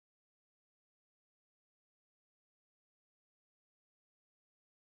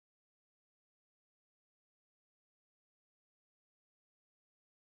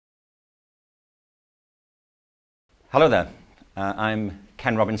Hello there, I'm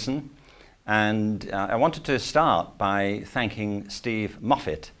Ken Robinson, and I wanted to start by thanking Steve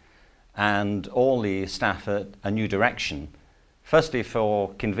Moffat and all the staff at A New Direction, firstly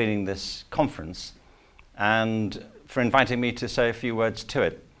for convening this conference and for inviting me to say a few words to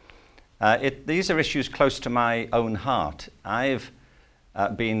it. These are issues close to my own heart. I've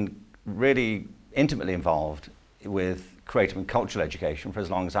been really intimately involved with creative and cultural education for as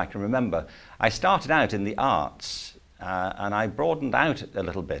long as I can remember. I started out in the arts and I broadened out a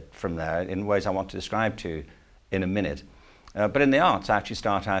little bit from there in ways I want to describe to you in a minute. But in the arts I actually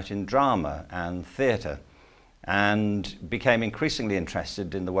started out in drama and theatre and became increasingly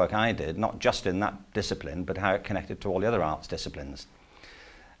interested in the work I did, not just in that discipline, but how it connected to all the other arts disciplines.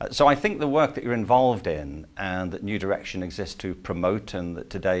 So I think the work that you're involved in and that New Direction exists to promote and that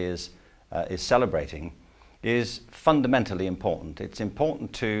today is celebrating is fundamentally important. It's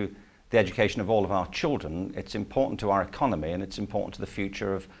important to the education of all of our children, it's important to our economy, and it's important to the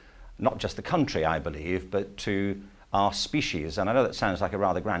future of not just the country, I believe, but to our species. And I know that sounds like a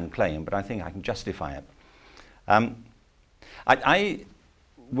rather grand claim, but I think I can justify it. I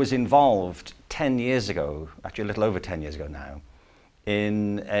was involved 10 years ago, actually a little over 10 years ago now,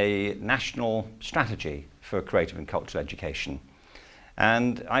 in a national strategy for creative and cultural education.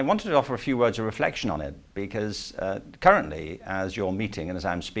 And I wanted to offer a few words of reflection on it because currently, as you're meeting and as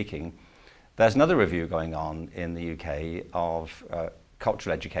I'm speaking, there's another review going on in the UK of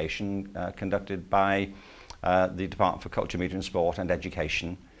cultural education conducted by the Department for Culture, Media and Sport and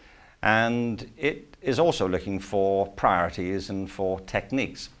Education. And it is also looking for priorities and for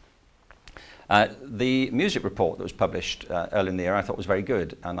techniques. The music report that was published early in the year I thought was very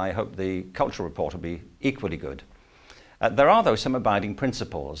good, and I hope the cultural report will be equally good. There are, though, some abiding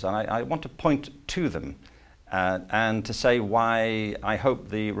principles, and I want to point to them and to say why I hope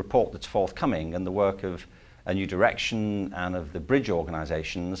the report that's forthcoming and the work of A New Direction and of the bridge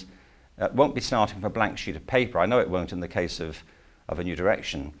organisations won't be starting from a blank sheet of paper. I know it won't in the case of A New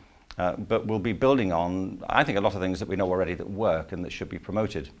Direction, but we'll be building on, I think, a lot of things that we know already that work and that should be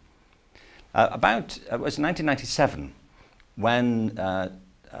promoted. It was 1997 when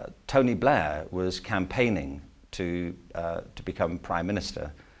Tony Blair was campaigning to become Prime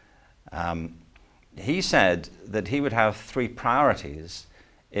Minister. He said that he would have three priorities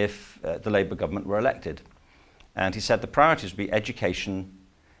if the Labour government were elected. And he said the priorities would be education,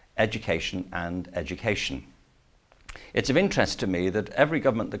 education and education. It's of interest to me that every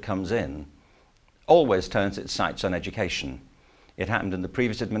government that comes in always turns its sights on education. It happened in the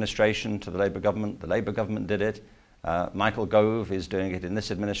previous administration to the Labour government did it. Michael Gove is doing it in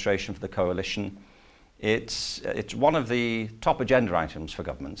this administration for the coalition. It's one of the top agenda items for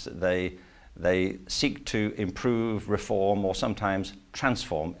governments that they seek to improve, reform, or sometimes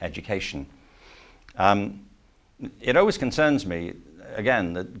transform education. It always concerns me,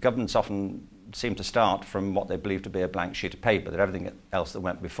 again, that governments often seem to start from what they believe to be a blank sheet of paper, that everything else that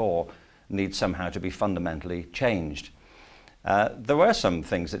went before needs somehow to be fundamentally changed. There were some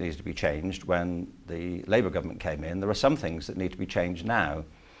things that needed to be changed when the Labour government came in. There are some things that need to be changed now.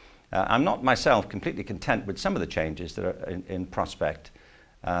 I'm not myself completely content with some of the changes that are in prospect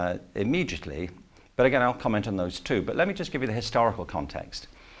immediately, but again I'll comment on those too. But let me just give you the historical context.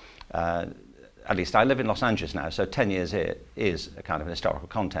 At least I live in Los Angeles now, so 10 years here is a kind of an historical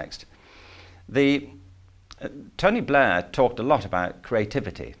context. Tony Blair talked a lot about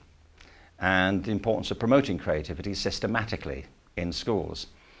creativity and the importance of promoting creativity systematically in schools.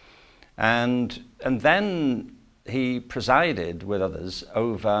 And then he presided with others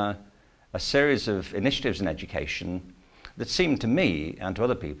over a series of initiatives in education that seemed to me and to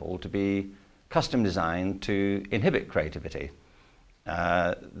other people to be custom designed to inhibit creativity.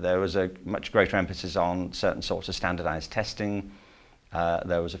 There was a much greater emphasis on certain sorts of standardized testing.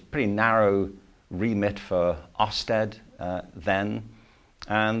 There was a pretty narrow remit for Ofsted then.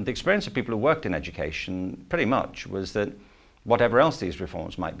 And the experience of people who worked in education pretty much was that whatever else these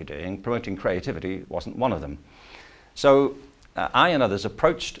reforms might be doing, promoting creativity wasn't one of them. So I and others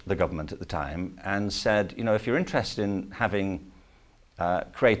approached the government at the time and said, you know, if you're interested in having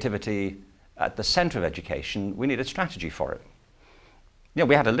creativity at the centre of education, we need a strategy for it. You know,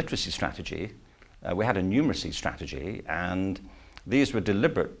 we had a literacy strategy, we had a numeracy strategy, and these were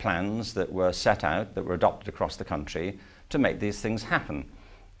deliberate plans that were set out, that were adopted across the country to make these things happen.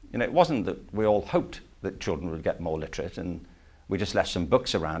 You know, it wasn't that we all hoped that children would get more literate and we just left some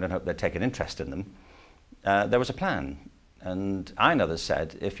books around and hoped they'd take an interest in them. There was a plan, and I and others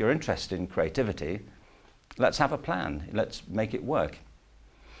said, if you're interested in creativity, let's have a plan, let's make it work.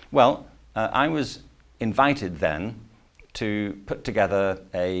 Well, I was invited then to put together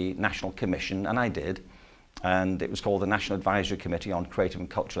a national commission, and I did, and it was called the National Advisory Committee on Creative and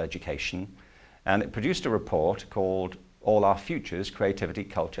Cultural Education, and it produced a report called All Our Futures, Creativity,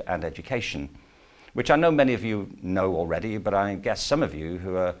 Culture and Education, which I know many of you know already, but I guess some of you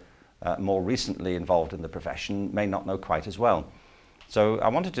who are more recently involved in the profession may not know quite as well. So I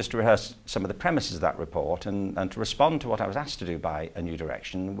wanted just to rehearse some of the premises of that report and to respond to what I was asked to do by A New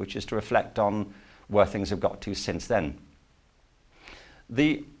Direction, which is to reflect on where things have got to since then.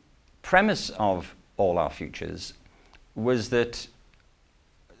 The premise of All Our Futures was that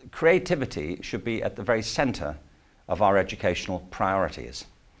creativity should be at the very centre of our educational priorities.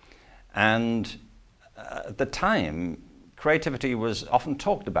 And at the time, creativity was often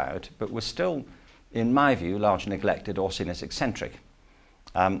talked about, but was still, in my view, largely neglected or seen as eccentric.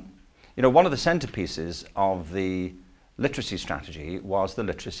 You know, one of the centerpieces of the literacy strategy was the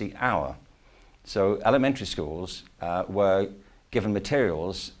literacy hour. So elementary schools were given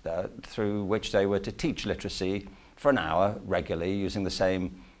materials through which they were to teach literacy for an hour regularly, using the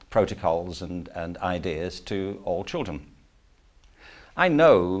same protocols and ideas to all children. I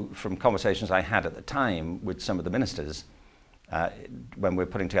know from conversations I had at the time with some of the ministers when we were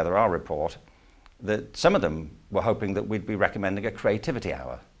putting together our report that some of them were hoping that we'd be recommending a creativity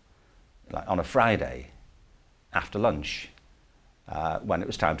hour, like on a Friday after lunch when it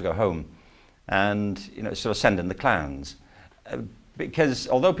was time to go home, and you know, sort of send in the clowns. Because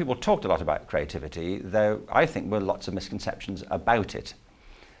although people talked a lot about creativity, there I think were lots of misconceptions about it.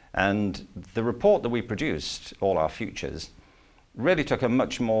 And the report that we produced, All Our Futures, really took a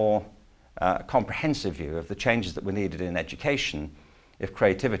much more comprehensive view of the changes that were needed in education if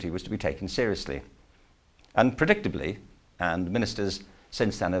creativity was to be taken seriously. And predictably, and ministers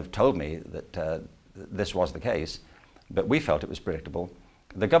since then have told me that this was the case, but we felt it was predictable,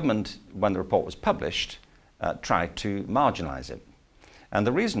 the government, when the report was published, tried to marginalise it. And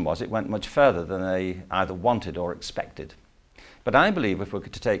the reason was it went much further than they either wanted or expected. But I believe if we're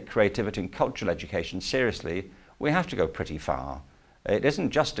to take creativity and cultural education seriously, we have to go pretty far. It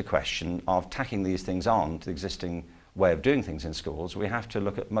isn't just a question of tacking these things on to the existing way of doing things in schools. We have to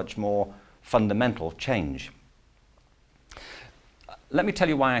look at much more fundamental change. Let me tell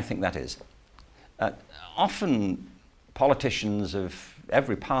you why I think that is. Often politicians of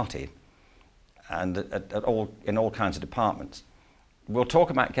every party and in all kinds of departments will talk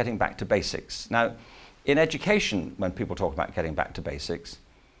about getting back to basics. Now, in education, when people talk about getting back to basics,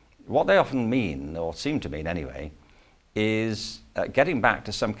 what they often mean, or seem to mean anyway, is getting back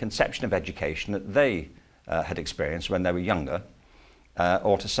to some conception of education that they had experienced when they were younger,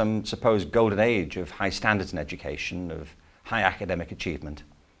 or to some supposed golden age of high standards in education, of high academic achievement.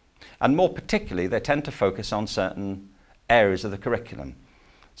 And more particularly, they tend to focus on certain areas of the curriculum.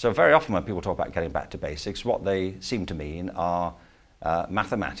 So very often when people talk about getting back to basics, what they seem to mean are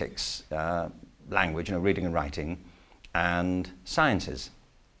mathematics, language, you know, reading and writing, and sciences.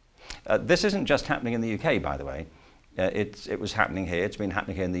 This isn't just happening in the UK, by the way. It was happening here. It's been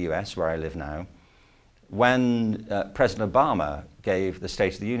happening here in the US, where I live now. When President Obama gave the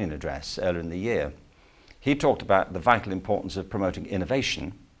State of the Union address earlier in the year, he talked about the vital importance of promoting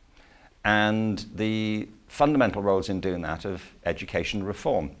innovation and the fundamental roles in doing that of education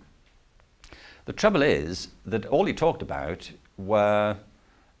reform. The trouble is that all he talked about were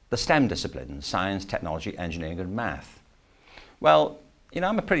the STEM disciplines, science, technology, engineering and math. Well, you know,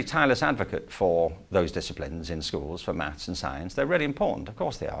 I'm a pretty tireless advocate for those disciplines in schools, for maths and science. They're really important, of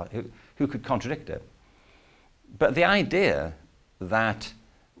course they are. Who could contradict it? But the idea that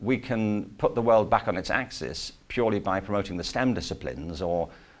we can put the world back on its axis purely by promoting the STEM disciplines, or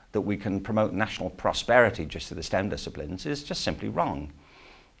that we can promote national prosperity just through the STEM disciplines, is just simply wrong.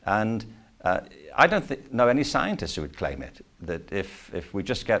 And I don't know any scientists who would claim it, that if we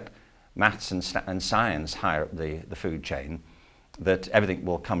just get maths and science higher up the food chain, that everything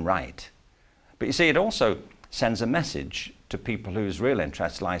will come right. But you see, it also sends a message to people whose real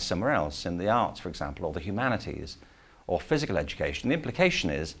interest lies somewhere else, in the arts, for example, or the humanities, or physical education. The implication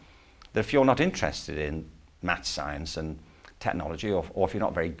is that if you're not interested in maths, science and technology, or if you're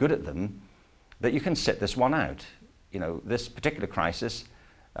not very good at them, that you can sit this one out. You know, this particular crisis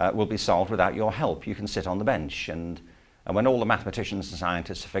will be solved without your help. You can sit on the bench, and when all the mathematicians and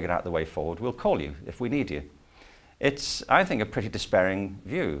scientists have figured out the way forward, we'll call you if we need you. It's, I think, a pretty despairing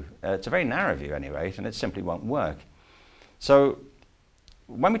view. It's a very narrow view anyway, and it simply won't work. So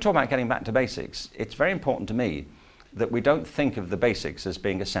when we talk about getting back to basics, it's very important to me that we don't think of the basics as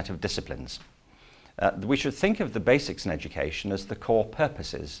being a set of disciplines. We should think of the basics in education as the core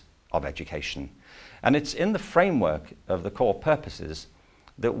purposes of education. And it's in the framework of the core purposes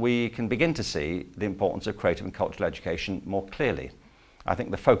that we can begin to see the importance of creative and cultural education more clearly. I think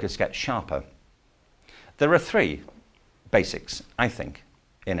the focus gets sharper. There are three basics, I think,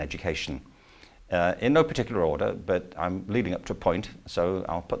 in education. In no particular order, but I'm leading up to a point, so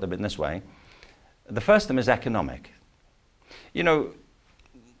I'll put them in this way. The first of them is economic. You know,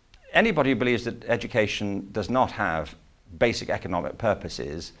 anybody who believes that education does not have basic economic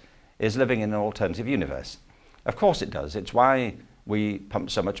purposes is living in an alternative universe. Of course it does. It's why we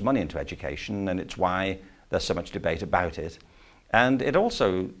pump so much money into education, and it's why there's so much debate about it. And it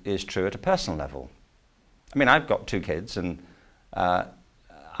also is true at a personal level. I mean, I've got 2 kids, and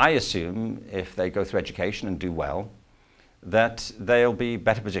I assume if they go through education and do well, that they'll be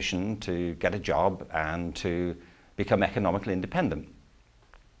better positioned to get a job and to become economically independent.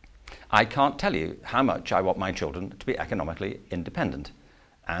 I can't tell you how much I want my children to be economically independent,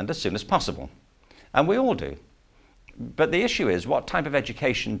 and as soon as possible. And we all do. But the issue is, what type of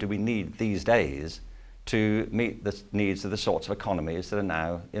education do we need these days to meet the needs of the sorts of economies that are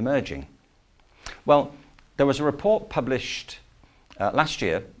now emerging? Well, there was a report published last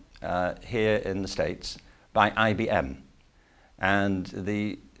year here in the States by IBM, and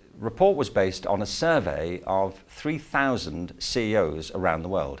the report was based on a survey of 3,000 CEOs around the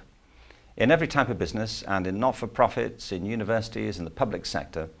world, in every type of business and in not-for-profits, in universities, in the public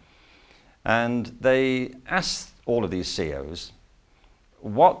sector. And they asked all of these CEOs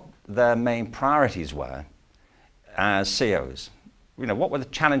what their main priorities were as CEOs. You know, what were the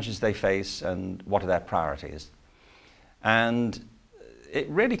challenges they face and what are their priorities? And it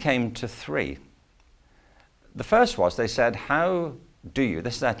really came to 3. The first was, they said, how do you,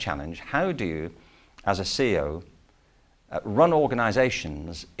 this is their challenge, how do you, as a CEO, run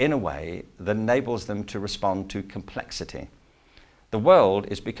organizations in a way that enables them to respond to complexity? The world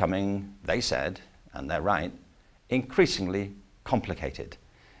is becoming, they said, and they're right, increasingly complicated.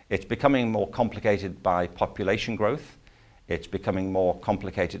 It's becoming more complicated by population growth. It's becoming more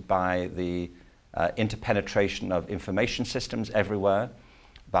complicated by the interpenetration of information systems everywhere,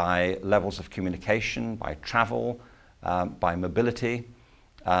 by levels of communication, by travel, by mobility.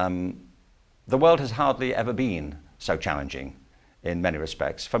 The world has hardly ever been so challenging in many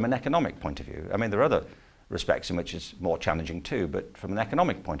respects from an economic point of view. I mean, there are other respects in which it's more challenging too, but from an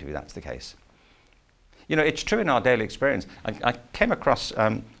economic point of view, that's the case. You know, it's true in our daily experience. I came across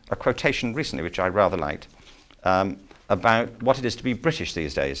a quotation recently, which I rather liked, about what it is to be British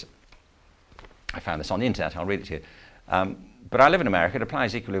these days. I found this on the internet, I'll read it to you. But I live in America, it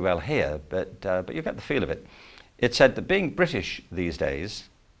applies equally well here, but you get the feel of it. It said that being British these days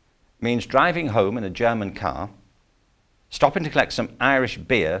means driving home in a German car, stopping to collect some Irish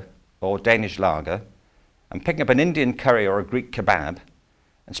beer or Danish lager, and picking up an Indian curry or a Greek kebab,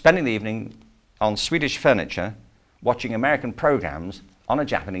 and spending the evening on Swedish furniture, watching American programs on a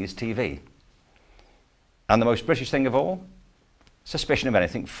Japanese TV. And the most British thing of all, suspicion of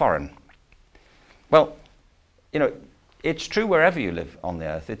anything foreign. Well, you know, it's true wherever you live on the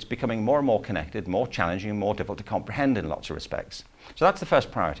earth. It's becoming more and more connected, more challenging, and more difficult to comprehend in lots of respects. So that's the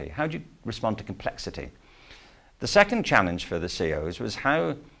first priority. How do you respond to complexity? The second challenge for the CEOs was,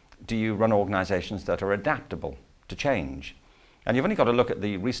 how do you run organizations that are adaptable to change? And you've only got to look at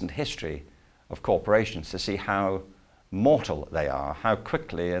the recent history of corporations to see how mortal they are, how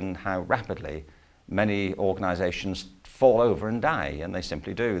quickly and how rapidly many organizations fall over and die, and they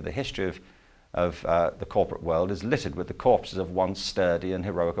simply do. The history of the corporate world is littered with the corpses of once sturdy and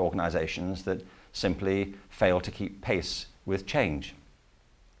heroic organizations that simply fail to keep pace with change.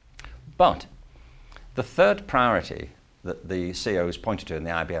 But the third priority that the CEOs pointed to in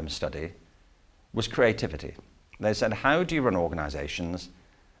the IBM study was creativity. They said, how do you run organizations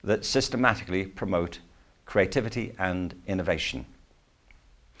that systematically promote creativity and innovation?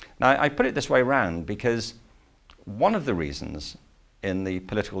 Now, I put it this way around because one of the reasons in the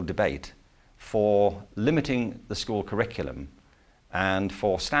political debate for limiting the school curriculum and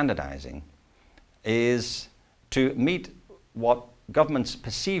for standardizing is to meet what governments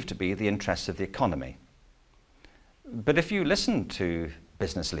perceive to be the interests of the economy. But if you listen to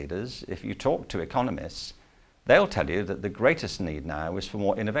business leaders, if you talk to economists, they'll tell you that the greatest need now is for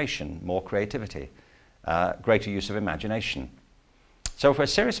more innovation, more creativity, greater use of imagination. So if we're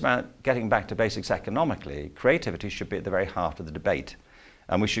serious about getting back to basics economically, creativity should be at the very heart of the debate.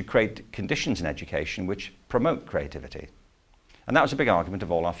 And we should create conditions in education which promote creativity. And that was a big argument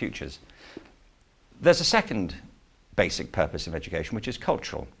of all our futures. There's a second basic purpose of education, which is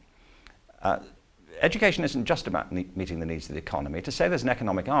cultural. Education isn't just about meeting the needs of the economy. To say there's an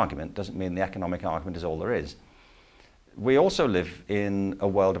economic argument doesn't mean the economic argument is all there is. We also live in a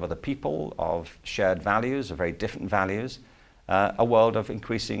world of other people, of shared values, of very different values, a world of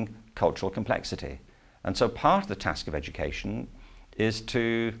increasing cultural complexity. And so part of the task of education is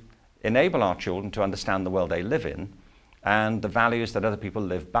to enable our children to understand the world they live in and the values that other people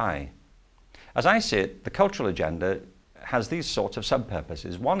live by. As I see it, the cultural agenda has these sorts of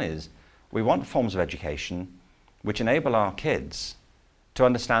sub-purposes. One is we want forms of education which enable our kids to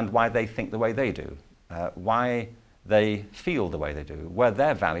understand why they think the way they do, why they feel the way they do, where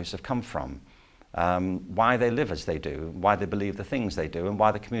their values have come from, why they live as they do, why they believe the things they do, and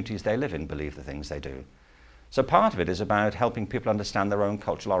why the communities they live in believe the things they do. So part of it is about helping people understand their own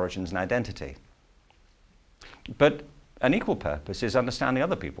cultural origins and identity. But an equal purpose is understanding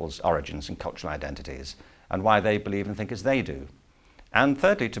other people's origins and cultural identities and why they believe and think as they do. And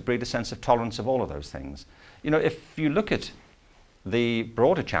thirdly, to breed a sense of tolerance of all of those things. You know, if you look at the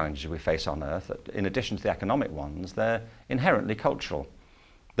broader challenges we face on Earth, in addition to the economic ones, they're inherently cultural.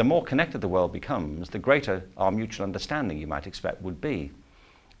 The more connected the world becomes, the greater our mutual understanding, you might expect, would be.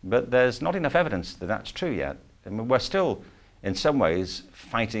 But there's not enough evidence that that's true yet. I mean, we're still, in some ways,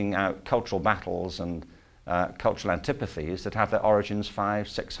 fighting out cultural battles and cultural antipathies that have their origins 500,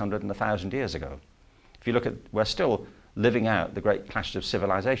 600 and 1,000 years ago. If you look at, we're still living out the great clashes of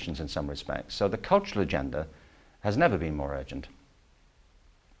civilizations in some respects. So the cultural agenda has never been more urgent.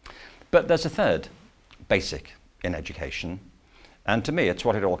 But there's a third basic in education, and to me it's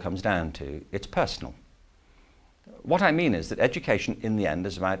what it all comes down to. It's personal. What I mean is that education in the end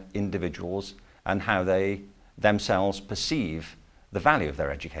is about individuals and how they themselves perceive the value of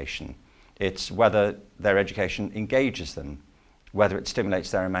their education. It's whether their education engages them, whether it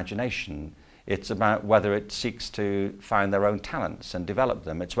stimulates their imagination. It's about whether it seeks to find their own talents and develop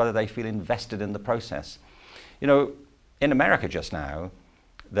them. It's whether they feel invested in the process. You know, in America just now,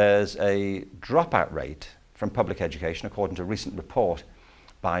 there's a dropout rate from public education, according to a recent report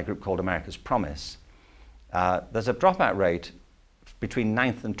by a group called America's Promise. There's a dropout rate between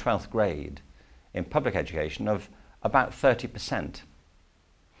 9th and 12th grade in public education of about 30%.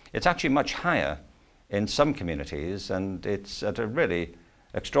 It's actually much higher in some communities, and it's at a really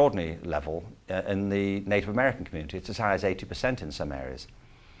extraordinary level in the Native American community. It's as high as 80% in some areas.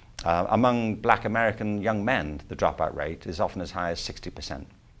 Among Black American young men, the dropout rate is often as high as 60%.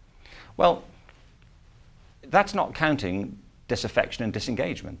 Well, that's not counting disaffection and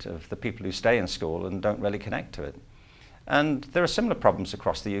disengagement of the people who stay in school and don't really connect to it. And there are similar problems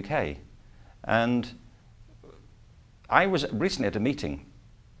across the UK. And I was recently at a meeting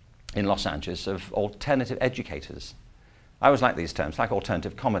in Los Angeles of alternative educators. I always like these terms, like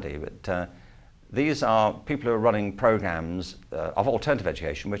alternative comedy, but these are people who are running programs of alternative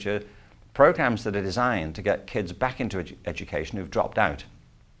education, which are programs that are designed to get kids back into education who've dropped out.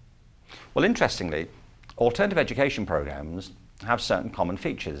 Well, interestingly, alternative education programs have certain common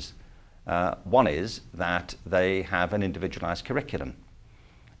features. One is that they have an individualized curriculum.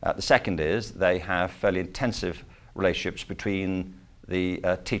 The second is they have fairly intensive relationships between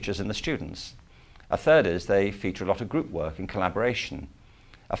the teachers and the students. A third is they feature a lot of group work and collaboration.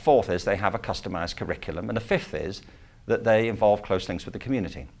 A fourth is they have a customized curriculum. And a fifth is that they involve close links with the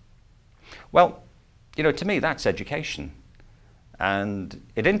community. Well, you know, to me, that's education. And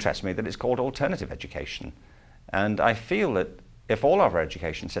it interests me that it's called alternative education. And I feel that if all of our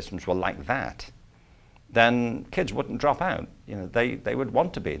education systems were like that, then kids wouldn't drop out. You know, they would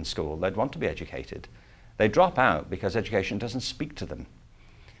want to be in school. They'd want to be educated. They drop out because education doesn't speak to them.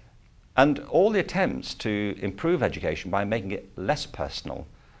 And all the attempts to improve education by making it less personal,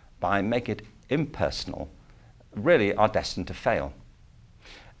 by making it impersonal, really are destined to fail.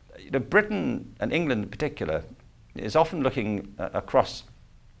 You know, Britain and England in particular is often looking across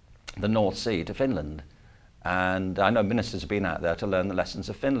the North Sea to Finland. And I know ministers have been out there to learn the lessons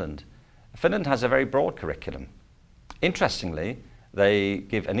of Finland. Finland has a very broad curriculum. Interestingly, they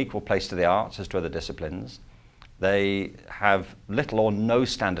give an equal place to the arts as to other disciplines. They have little or no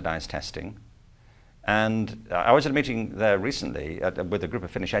standardized testing. And I was at a meeting there recently with a group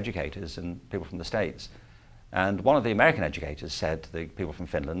of Finnish educators and people from the States. And one of the American educators said to the people from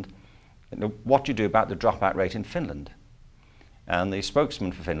Finland, "What do you do about the dropout rate in Finland?" And the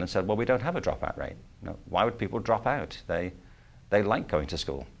spokesman for Finland said, "Well, we don't have a dropout rate. Why would people drop out? They like going to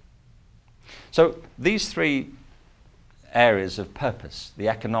school." So these three areas of purpose, the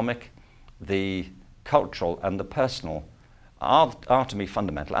economic, the cultural and the personal, are to me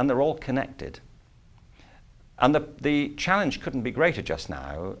fundamental, and they're all connected. And the challenge couldn't be greater just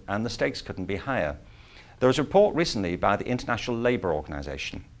now, and the stakes couldn't be higher. There was a report recently by the International Labour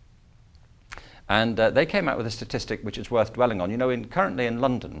Organization, and they came out with a statistic which is worth dwelling on. You know, currently in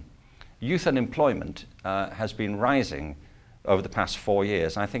London, youth unemployment has been rising over the past 4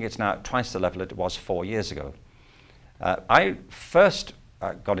 years. I think it's now at twice the level it was 4 years ago. I first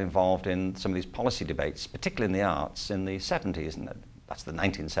got involved in some of these policy debates, particularly in the arts, in the 70s, and that's the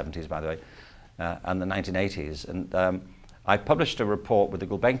 1970s, by the way, and the 1980s. And I published a report with the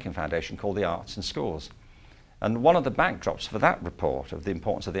Gulbenkian Foundation called The Arts in Schools. And one of the backdrops for that report of the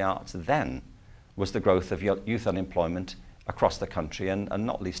importance of the arts then was the growth of youth unemployment across the country, and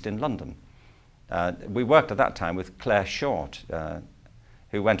not least in London. We worked at that time with Claire Short,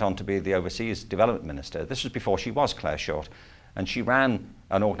 who went on to be the Overseas Development Minister. This was before she was Claire Short, and she ran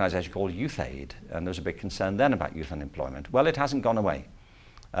an organisation called Youth Aid, and there was a big concern then about youth unemployment. Well, it hasn't gone away.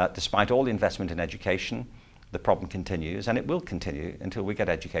 Despite all the investment in education, the problem continues, and it will continue until we get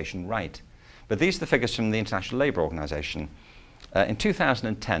education right. But these are the figures from the International Labour Organization. In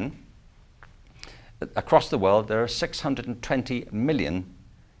 2010, across the world, there are 620 million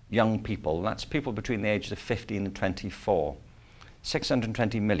young people. That's people between the ages of 15 and 24.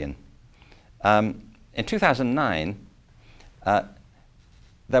 620 million. In 2009,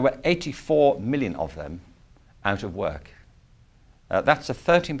 there were 84 million of them out of work. That's a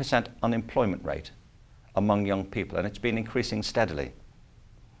 13% unemployment rate among young people, and it's been increasing steadily.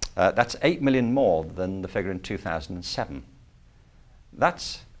 That's 8 million more than the figure in 2007.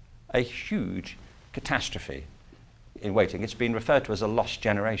 That's a huge catastrophe in waiting. It's been referred to as a lost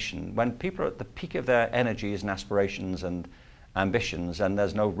generation. When people are at the peak of their energies and aspirations and ambitions, and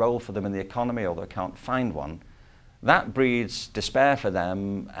there's no role for them in the economy, or they can't find one, that breeds despair for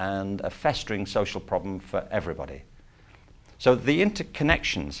them and a festering social problem for everybody. So the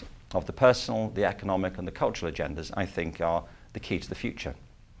interconnections of the personal, the economic and the cultural agendas, I think, are the key to the future.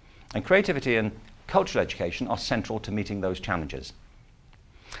 And creativity and cultural education are central to meeting those challenges.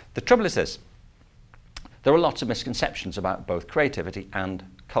 The trouble is this: there are lots of misconceptions about both creativity and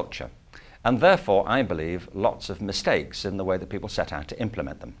culture, and therefore, I believe, lots of mistakes in the way that people set out to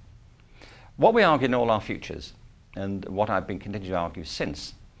implement them. What we argue in All Our Futures, and what I've been continuing to argue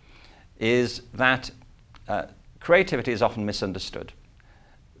since, is that creativity is often misunderstood.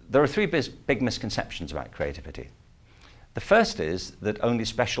 There are three big misconceptions about creativity. The first is that only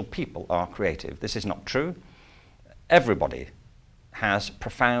special people are creative. This is not true. Everybody has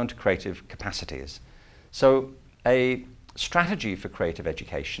profound creative capacities. So a strategy for creative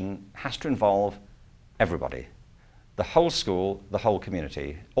education has to involve everybody. The whole school, the whole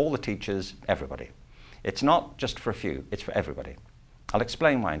community, all the teachers, everybody. It's not just for a few, it's for everybody. I'll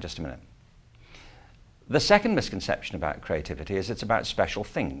explain why in just a minute. The second misconception about creativity is it's about special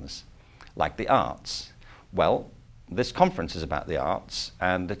things, like the arts. Well, this conference is about the arts,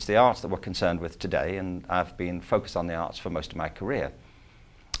 and it's the arts that we're concerned with today, and I've been focused on the arts for most of my career.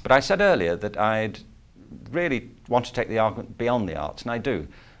 But I said earlier that I'd really want to take the argument beyond the arts, and I do,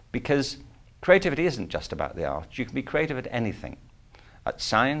 because creativity isn't just about the arts. You can be creative at anything, at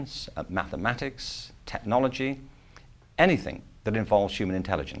science, at mathematics, technology, anything that involves human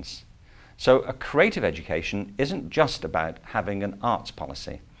intelligence. So a creative education isn't just about having an arts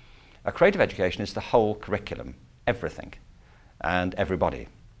policy. A creative education is the whole curriculum, everything and everybody.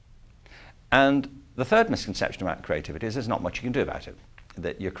 And the third misconception about creativity is there's not much you can do about it,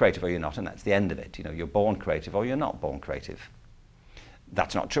 that you're creative or you're not, and that's the end of it. You know, you're born creative or you're not born creative.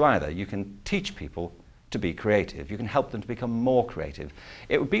 That's not true either. You can teach people to be creative. You can help them to become more creative.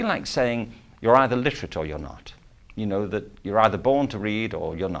 It would be like saying you're either literate or you're not. You know, that you're either born to read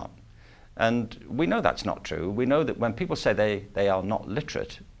or you're not. And we know that's not true. We know that when people say they are not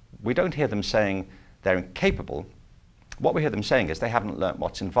literate, we don't hear them saying they're incapable. What we hear them saying is they haven't learnt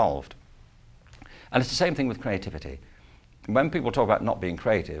what's involved. And it's the same thing with creativity. When people talk about not being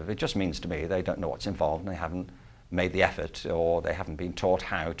creative, it just means to me they don't know what's involved and they haven't made the effort, or they haven't been taught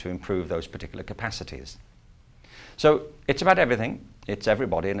how to improve those particular capacities. So it's about everything, it's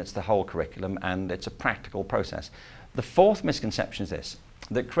everybody, and it's the whole curriculum, and it's a practical process. The fourth misconception is this: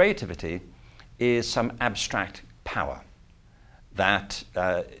 that creativity is some abstract power, that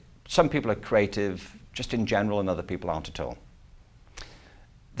some people are creative just in general and other people aren't at all.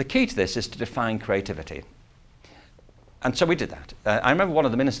 The key to this is to define creativity. And so we did that. I remember one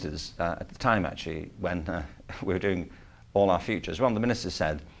of the ministers at the time, actually, when we were doing All Our Futures, one of the ministers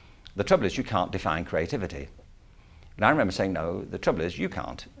said, the trouble is you can't define creativity. And I remember saying, no, the trouble is you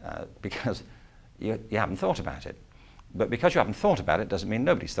can't, because you haven't thought about it. But because you haven't thought about it doesn't mean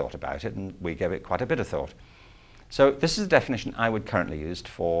nobody's thought about it, and we gave it quite a bit of thought. So this is the definition I would currently use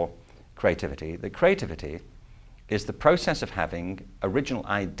for creativity. That creativity is the process of having original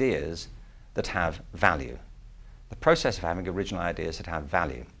ideas that have value. The process of having original ideas that have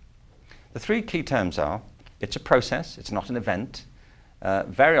value. The three key terms are, it's a process, it's not an event.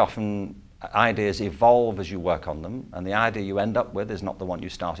 Very often ideas evolve as you work on them, and the idea you end up with is not the one you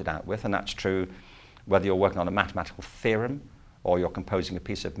started out with, and that's true whether you're working on a mathematical theorem, or you're composing a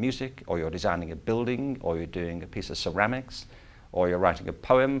piece of music, or you're designing a building, or you're doing a piece of ceramics, or you're writing a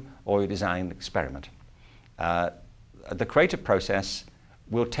poem, or you're designing an experiment. The creative process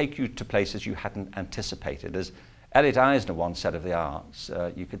will take you to places you hadn't anticipated. As Elliot Eisner once said of the arts,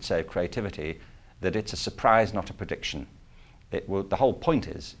 you could say of creativity, that it's a surprise, not a prediction. The whole point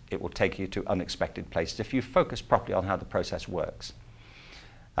is it will take you to unexpected places if you focus properly on how the process works.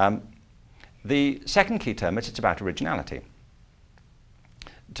 The second key term is it's about originality.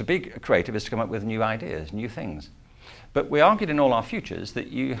 To be creative is to come up with new ideas, new things. But we argued in All Our Futures that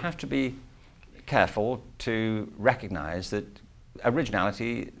you have to be careful to recognize that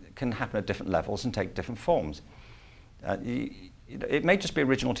originality can happen at different levels and take different forms. It may just be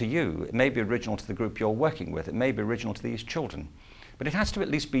original to you, it may be original to the group you're working with, it may be original to these children, but it has to at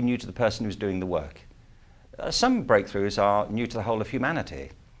least be new to the person who's doing the work. Some breakthroughs are new to the whole of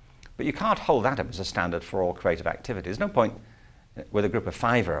humanity, but you can't hold that up as a standard for all creative activity. There's no point with a group of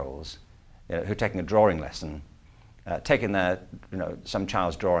 5-year-olds who are taking a drawing lesson, taking their, some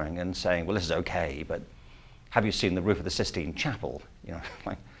child's drawing and saying, well, this is okay, but have you seen the roof of the Sistine Chapel?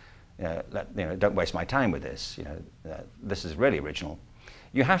 Don't waste my time with this. This is really original.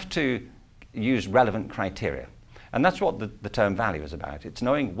 You have to use relevant criteria. And that's what the term value is about. It's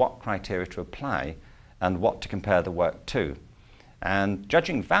knowing what criteria to apply and what to compare the work to. And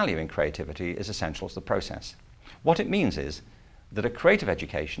judging value in creativity is essential to the process. What it means is that a creative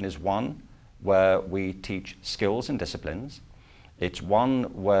education is one where we teach skills and disciplines. It's one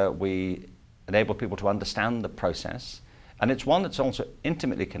where we enable people to understand the process. And it's one that's also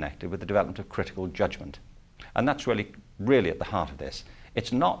intimately connected with the development of critical judgment. And that's really, really at the heart of this.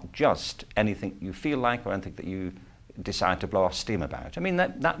 It's not just anything you feel like or anything that you decide to blow off steam about. I mean,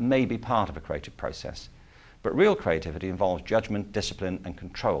 that may be part of a creative process. But real creativity involves judgment, discipline, and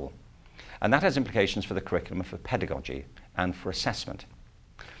control. And that has implications for the curriculum, for pedagogy, and for assessment.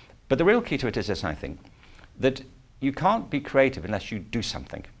 But the real key to it is this, I think, that you can't be creative unless you do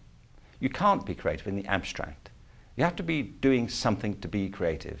something. You can't be creative in the abstract. You have to be doing something to be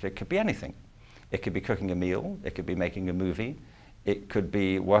creative. It could be anything. It could be cooking a meal. It could be making a movie. It could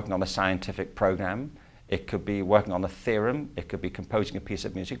be working on a scientific program. It could be working on a theorem. It could be composing a piece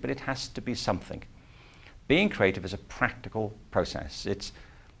of music, but it has to be something. Being creative is a practical process. It's,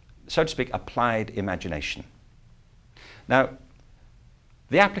 so to speak, applied imagination. Now,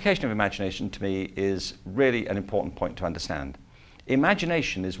 the application of imagination to me is really an important point to understand.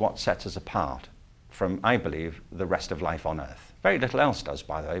 Imagination is what sets us apart from, I believe, the rest of life on Earth. Very little else does,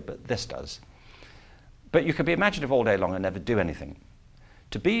 by the way, but this does. But you can be imaginative all day long and never do anything.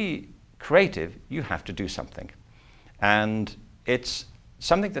 To be creative, you have to do something. And it's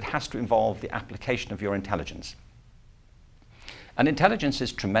something that has to involve the application of your intelligence. And intelligence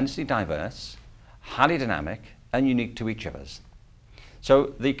is tremendously diverse, highly dynamic, and unique to each of us.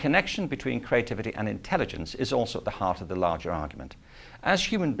 So the connection between creativity and intelligence is also at the heart of the larger argument. As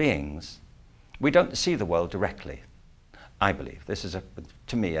human beings, we don't see the world directly, I believe. This is,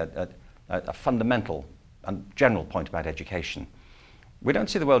 to me, a fundamental and general point about education. We don't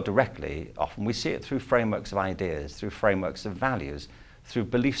see the world directly often. We see it through frameworks of ideas, through frameworks of values, through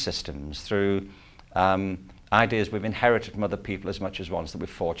belief systems, through ideas we've inherited from other people as much as ones that we've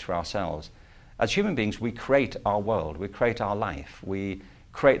forged for ourselves. As human beings, we create our world, we create our life, we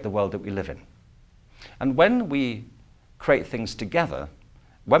create the world that we live in. And when we create things together,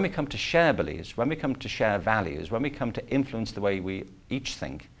 when we come to share beliefs, when we come to share values, when we come to influence the way we each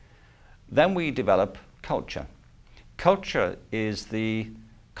think, then we develop culture. Culture is the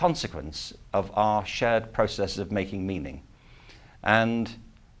consequence of our shared processes of making meaning. And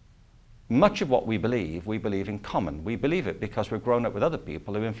much of what we believe in common. We believe it because we've grown up with other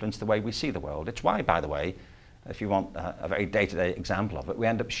people who influence the way we see the world. It's why, by the way, if you want a very day-to-day example of it, we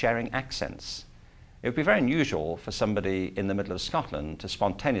end up sharing accents. It would be very unusual for somebody in the middle of Scotland to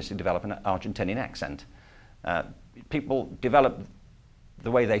spontaneously develop an Argentinian accent. People develop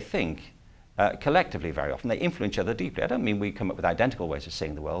the way they think collectively very often. They influence each other deeply. I don't mean we come up with identical ways of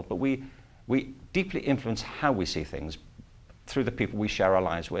seeing the world, but we deeply influence how we see things through the people we share our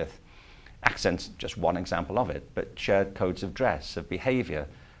lives with. Accent's just one example of it, but shared codes of dress, of behavior,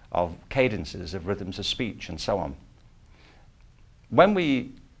 of cadences, of rhythms of speech, and so on. When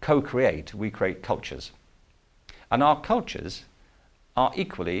we co-create, we create cultures. And our cultures are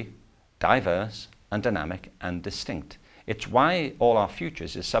equally diverse and dynamic and distinct. It's why All Our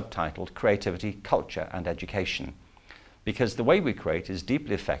Futures is subtitled Creativity, Culture and Education. Because the way we create is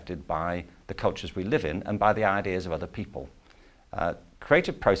deeply affected by the cultures we live in and by the ideas of other people.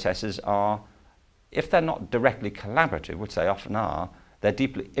 Creative processes are, if they're not directly collaborative, which they often are, they're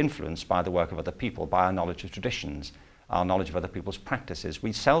deeply influenced by the work of other people, by our knowledge of traditions, our knowledge of other people's practices.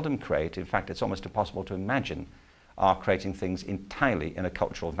 We seldom create, in fact it's almost impossible to imagine are creating things entirely in a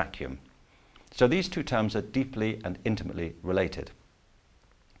cultural vacuum. So these two terms are deeply and intimately related.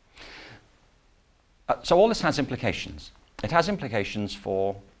 So all this has implications. It has implications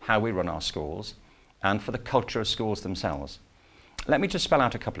for how we run our schools and for the culture of schools themselves. Let me just spell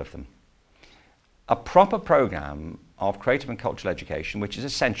out a couple of them. A proper program of creative and cultural education, which is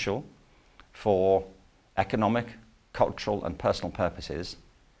essential for economic, cultural and personal purposes,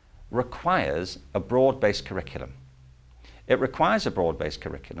 requires a broad-based curriculum. It requires a broad-based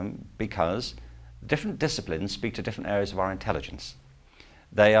curriculum because different disciplines speak to different areas of our intelligence.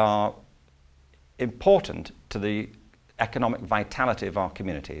 They are important to the economic vitality of our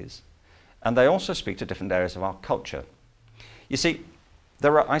communities, and they also speak to different areas of our culture. You see,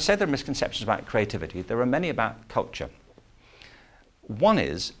 I say there are misconceptions about creativity. There are many about culture. One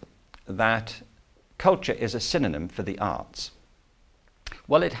is that culture is a synonym for the arts.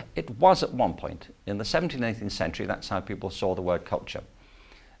 Well, it was at one point. In the 17th and 18th century, that's how people saw the word culture.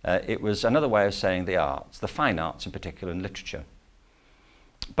 It was another way of saying the arts, the fine arts in particular, and literature.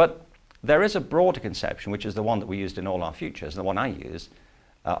 But there is a broader conception, which is the one that we used in All Our Futures, the one I use,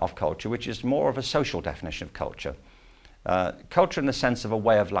 of culture, which is more of a social definition of culture. Culture in the sense of a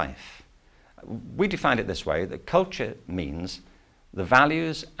way of life. We define it this way, that culture means the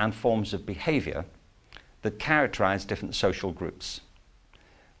values and forms of behavior that characterize different social groups.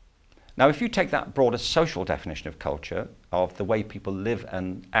 Now, if you take that broader social definition of culture, of the way people live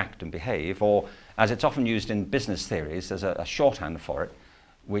and act and behave, or as it's often used in business theories, there's a shorthand for it,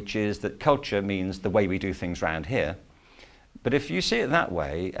 which is that culture means the way we do things around here. But if you see it that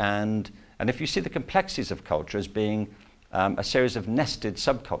way, and if you see the complexities of culture as being a series of nested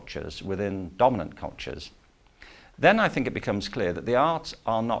subcultures within dominant cultures, then I think it becomes clear that the arts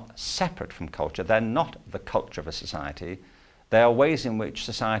are not separate from culture. They're not the culture of a society. They are ways in which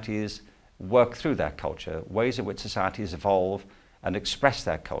societies work through their culture, ways in which societies evolve and express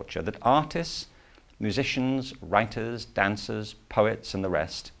their culture, that artists, musicians, writers, dancers, poets and the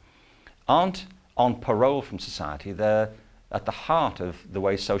rest aren't on parole from society. They're at the heart of the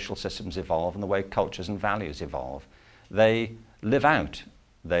way social systems evolve and the way cultures and values evolve. They live out,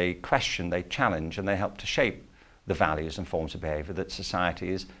 they question, they challenge, and they help to shape the values and forms of behaviour that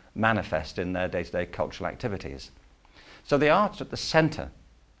societies manifest in their day-to-day cultural activities. So the arts are at the centre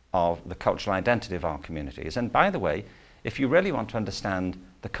of the cultural identity of our communities. And by the way, if you really want to understand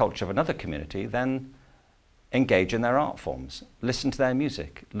the culture of another community, then engage in their art forms, listen to their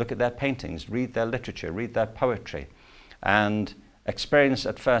music, look at their paintings, read their literature, read their poetry, and experience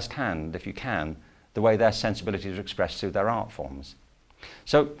at first hand, if you can, the way their sensibilities are expressed through their art forms.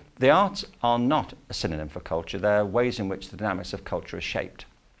 So the arts are not a synonym for culture. They're ways in which the dynamics of culture are shaped.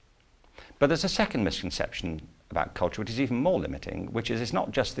 But there's a second misconception about culture, which is even more limiting, which is it's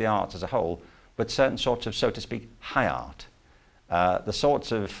not just the arts as a whole, but certain sorts of, so to speak, high art. The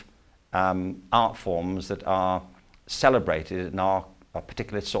sorts of art forms that are celebrated in our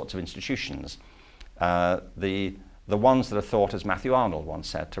particular sorts of institutions. The ones that are thought, as Matthew Arnold once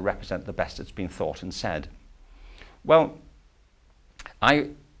said, to represent the best that's been thought and said. Well, I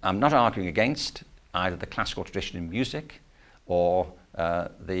am not arguing against either the classical tradition in music or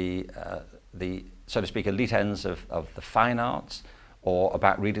the so to speak, elite ends of the fine arts, or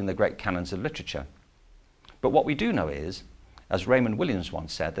about reading the great canons of literature. But what we do know is, as Raymond Williams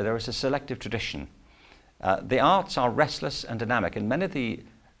once said, that there is a selective tradition. The arts are restless and dynamic, and many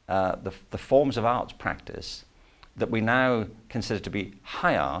of the forms of arts practice that we now consider to be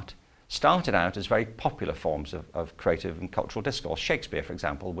high art started out as very popular forms of creative and cultural discourse. Shakespeare, for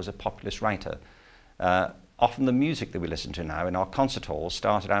example, was a populist writer. Often the music that we listen to now in our concert halls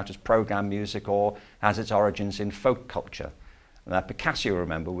started out as program music or has its origins in folk culture. Picasso,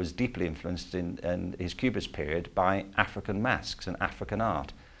 remember, was deeply influenced in his Cubist period by African masks and African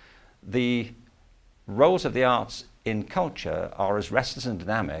art. The roles of the arts in culture are as restless and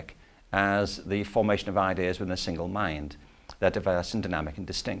dynamic as the formation of ideas within a single mind. They're diverse and dynamic and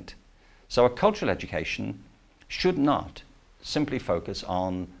distinct. So a cultural education should not simply focus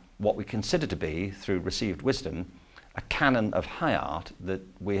on what we consider to be, through received wisdom, a canon of high art that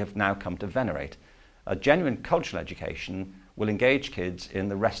we have now come to venerate. A genuine cultural education will engage kids in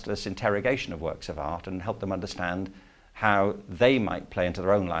the restless interrogation of works of art and help them understand how they might play into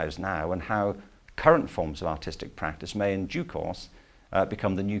their own lives now and how current forms of artistic practice may in due course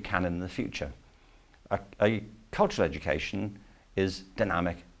become the new canon in the future. A cultural education is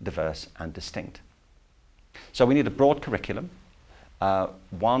dynamic, diverse and distinct. So we need a broad curriculum,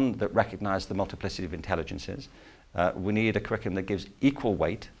 one that recognises the multiplicity of intelligences. We need a curriculum that gives equal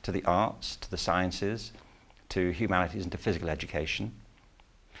weight to the arts, to the sciences, to humanities and to physical education.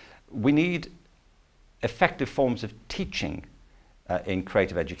 We need effective forms of teaching in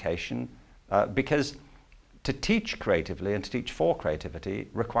creative education, because to teach creatively and to teach for creativity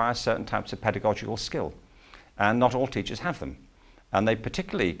requires certain types of pedagogical skill, and not all teachers have them. And they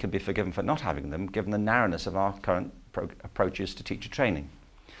particularly can be forgiven for not having them, given the narrowness of our current approaches to teacher training.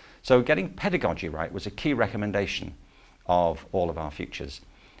 So getting pedagogy right was a key recommendation of all of our futures.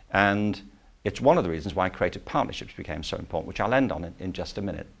 And it's one of the reasons why creative partnerships became so important, which I'll end on in just a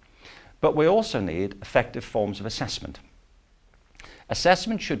minute. But we also need effective forms of assessment.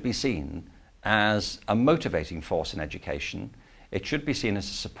 Assessment should be seen as a motivating force in education. It should be seen as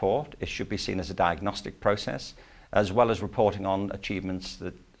a support. It should be seen as a diagnostic process, as well as reporting on achievements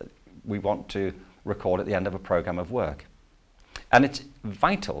that we want to record at the end of a program of work. And it's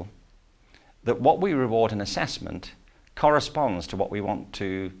vital that what we reward in assessment corresponds to what we want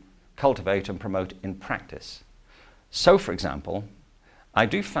to cultivate and promote in practice. So, for example, I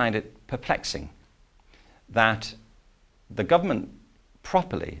do find it perplexing that the government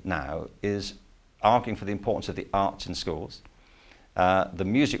properly now is arguing for the importance of the arts in schools. The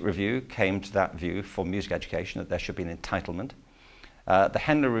Music Review came to that view for music education, that there should be an entitlement. The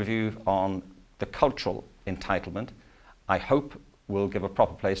Henley Review on the cultural entitlement, I hope, will give a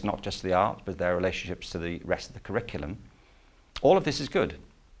proper place not just to the arts, but their relationships to the rest of the curriculum. All of this is good.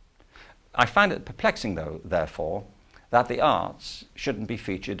 I find it perplexing, though, therefore, that the arts shouldn't be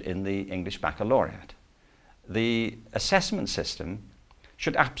featured in the English Baccalaureate. The assessment system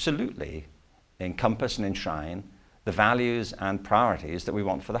should absolutely encompass and enshrine the values and priorities that we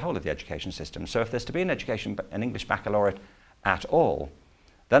want for the whole of the education system. So if there's to be an English Baccalaureate at all,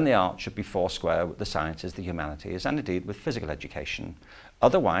 then the arts should be foursquare with the sciences, the humanities, and indeed with physical education.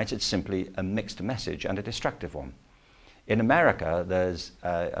 Otherwise, it's simply a mixed message and a destructive one. In America, there's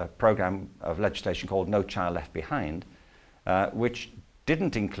a program of legislation called No Child Left Behind, which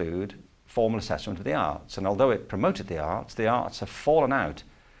didn't include formal assessment of the arts. And although it promoted the arts have fallen out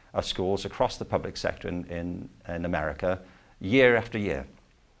of schools across the public sector in America year after year.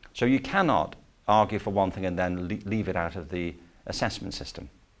 So you cannot argue for one thing and then leave it out of the assessment system.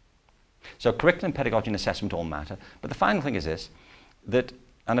 So curriculum, pedagogy and assessment all matter. But the final thing is this, that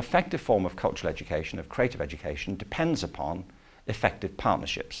an effective form of cultural education, of creative education, depends upon effective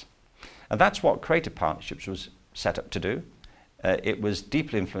partnerships. And that's what Creative Partnerships was set up to do. It was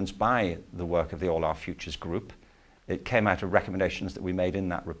deeply influenced by the work of the All Our Futures group. It came out of recommendations that we made in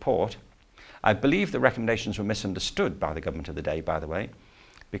that report. I believe the recommendations were misunderstood by the government of the day, by the way,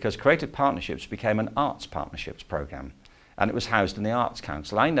 because Creative Partnerships became an arts partnerships programme, and it was housed in the Arts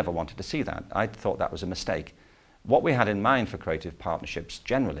Council. I never wanted to see that. I thought that was a mistake. What we had in mind for Creative Partnerships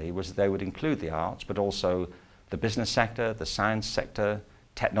generally was that they would include the arts, but also the business sector, the science sector,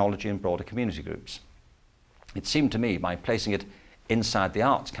 technology and broader community groups. It seemed to me, by placing it inside the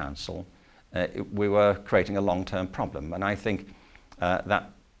Arts Council, we were creating a long-term problem. And I think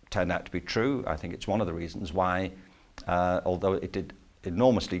that turned out to be true. I think it's one of the reasons why, although it did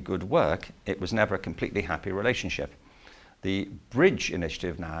enormously good work, it was never a completely happy relationship. The Bridge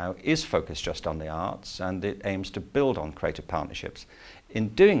initiative now is focused just on the arts, and it aims to build on creative partnerships. In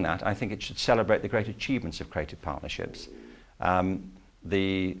doing that, I think it should celebrate the great achievements of creative partnerships.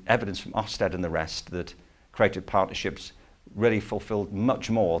 The evidence from Ofsted and the rest that creative partnerships really fulfilled much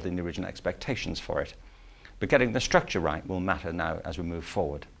more than the original expectations for it. But getting the structure right will matter now as we move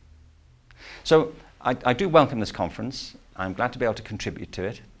forward. So I do welcome this conference. I'm glad to be able to contribute to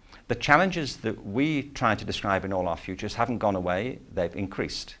it. The challenges that we try to describe in All Our Futures haven't gone away, they've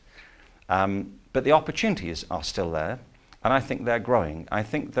increased. But the opportunities are still there, and I think they're growing. I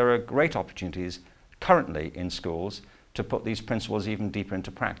think there are great opportunities currently in schools to put these principles even deeper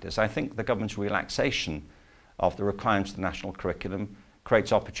into practice. I think the government's relaxation of the requirements of the national curriculum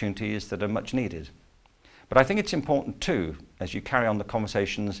creates opportunities that are much needed. But I think it's important too, as you carry on the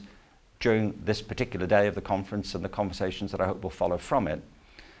conversations during this particular day of the conference and the conversations that I hope will follow from it,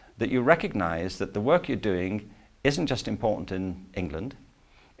 that you recognise that the work you're doing isn't just important in England,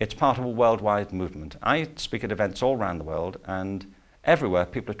 it's part of a worldwide movement. I speak at events all around the world, and everywhere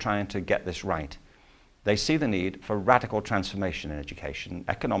people are trying to get this right. They see the need for radical transformation in education,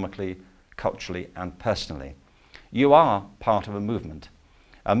 economically, culturally and personally. You are part of a movement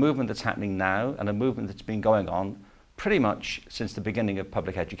that's happening now, and a movement that's been going on pretty much since the beginning of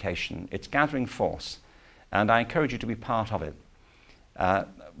public education. It's gathering force, and I encourage you to be part of it.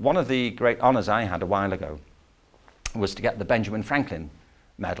 One of the great honours I had a while ago was to get the Benjamin Franklin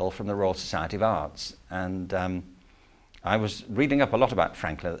Medal from the Royal Society of Arts, and I was reading up a lot about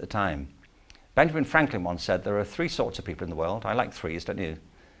Franklin at the time. Benjamin Franklin once said there are three sorts of people in the world. I like threes, don't you?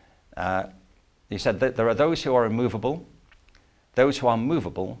 He said that there are those who are immovable, those who are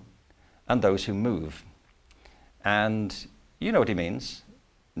movable, and those who move. And you know what he means.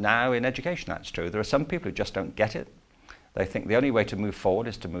 Now in education that's true. There are some people who just don't get it. They think the only way to move forward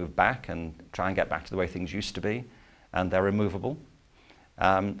is to move back and try and get back to the way things used to be, and they're immovable.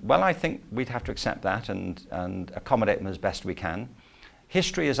 Well, I think we'd have to accept that and accommodate them as best we can.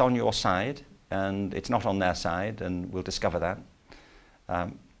 History is on your side, and it's not on their side, and we'll discover that.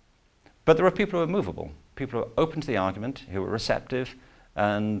 But there are people who are movable, people who are open to the argument, who are receptive,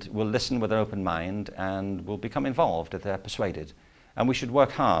 and will listen with an open mind, and will become involved if they're persuaded. And we should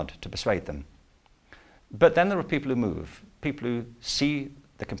work hard to persuade them. But then there are people who move, people who see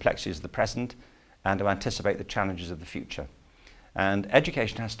the complexities of the present and who anticipate the challenges of the future. And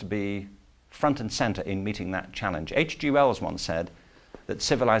education has to be front and center in meeting that challenge. H.G. Wells once said that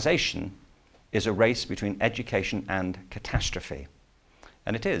civilization is a race between education and catastrophe.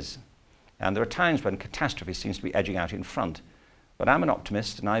 And it is. And there are times when catastrophe seems to be edging out in front. But I'm an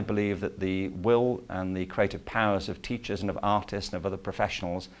optimist, and I believe that the will and the creative powers of teachers and of artists and of other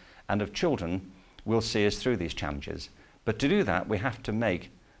professionals and of children will see us through these challenges. But to do that, we have to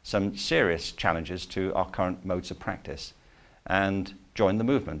make some serious challenges to our current modes of practice and join the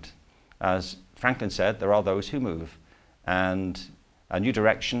movement. As Franklin said, there are those who move, and a new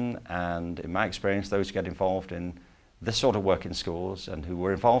direction, and in my experience, those who get involved in this sort of work in schools and who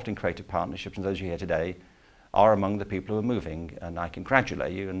were involved in creative partnerships, and those you hear today, are among the people who are moving, and I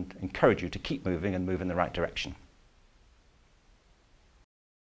congratulate you and encourage you to keep moving and move in the right direction.